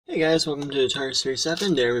Hey guys, welcome to Atari Series 7.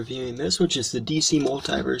 Today I'm reviewing this, which is the DC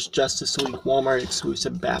Multiverse Justice League Walmart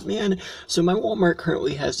exclusive Batman. So my Walmart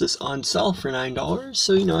currently has this on sale for $9,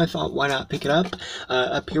 so I thought why not pick it up.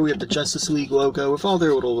 Up here we have the Justice League logo with all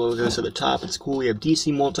their little logos at the top. It's cool. We have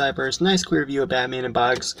DC Multiverse, nice clear view of Batman in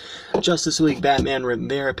box, Justice League Batman written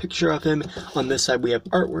there, a picture of him. On this side we have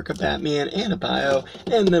artwork of Batman and a bio,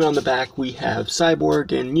 and then on the back we have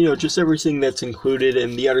Cyborg and just everything that's included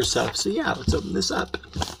in the other stuff. So yeah, let's open this up.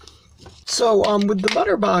 So, with the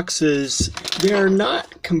letter boxes, they're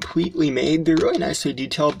not completely made. They're really nicely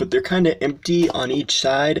detailed, but they're kind of empty on each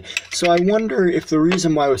side. So I wonder if the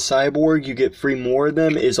reason why with Cyborg you get 3 more of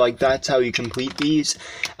them is like that's how you complete these.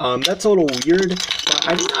 That's a little weird, but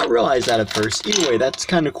I did not realize that at first. Either way, that's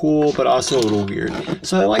kind of cool, but also a little weird.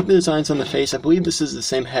 So I like the designs on the face. I believe this is the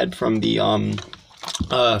same head from the,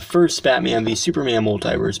 first Batman, the Superman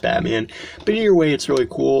Multiverse Batman, but either way it's really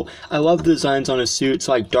cool. I love the designs on his suit. It's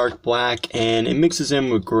like dark black and it mixes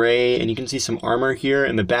in with gray, and you can see some armor here,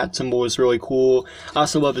 and the bat symbol is really cool. I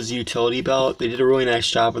also love his utility belt. They did a really nice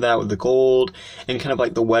job with that with the gold and kind of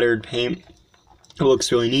like the weathered paint. It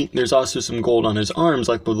looks really neat. There's also some gold on his arms,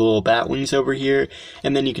 like with the little bat wings over here.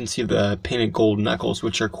 And then you can see the painted gold knuckles,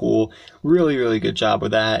 which are cool. Really, really good job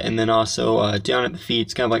with that. And then also down at the feet,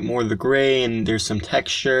 it's kind of like more of the gray, and there's some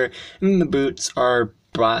texture. And then the boots are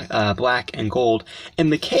black and gold.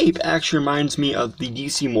 And the cape actually reminds me of the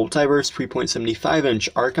DC Multiverse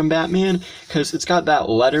 3.75-inch Arkham Batman, because it's got that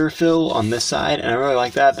letter fill on this side, and I really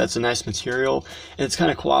like that. That's a nice material, and it's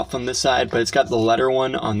kind of cloth on this side, but it's got the letter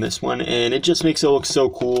one on this one, and it just makes it look so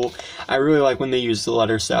cool. I really like when they use the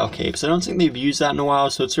letter style capes. I don't think they've used that in a while,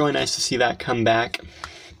 so it's really nice to see that come back.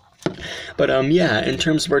 But yeah, in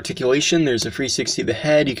terms of articulation, there's a 360 of the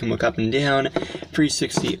head. You can look up and down.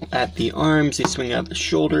 360 at the arms. They swing out the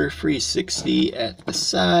shoulder. 360 at the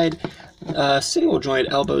side. Single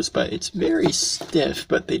joint elbows, but it's very stiff,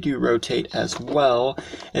 but they do rotate as well.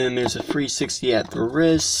 And then there's a 360 at the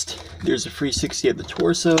wrist. There's a 360 at the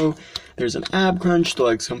torso. There's an ab crunch, the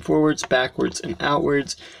legs come forwards, backwards, and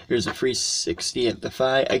outwards. There's a 360 at the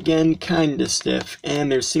thigh, again, kinda stiff,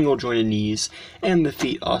 and there's single jointed knees, and the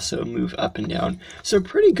feet also move up and down. So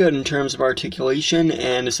pretty good in terms of articulation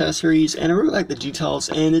and accessories, and I really like the details,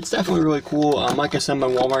 and it's definitely really cool. Like I said, my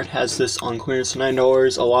Walmart has this on clearance for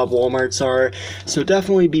 $9. A lot of Walmarts are, so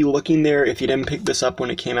definitely be looking there if you didn't pick this up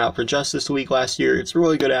when it came out for Justice League last year. It's a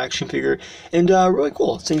really good action figure, and really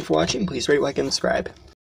cool. Thank you for watching. Please rate, like, and subscribe.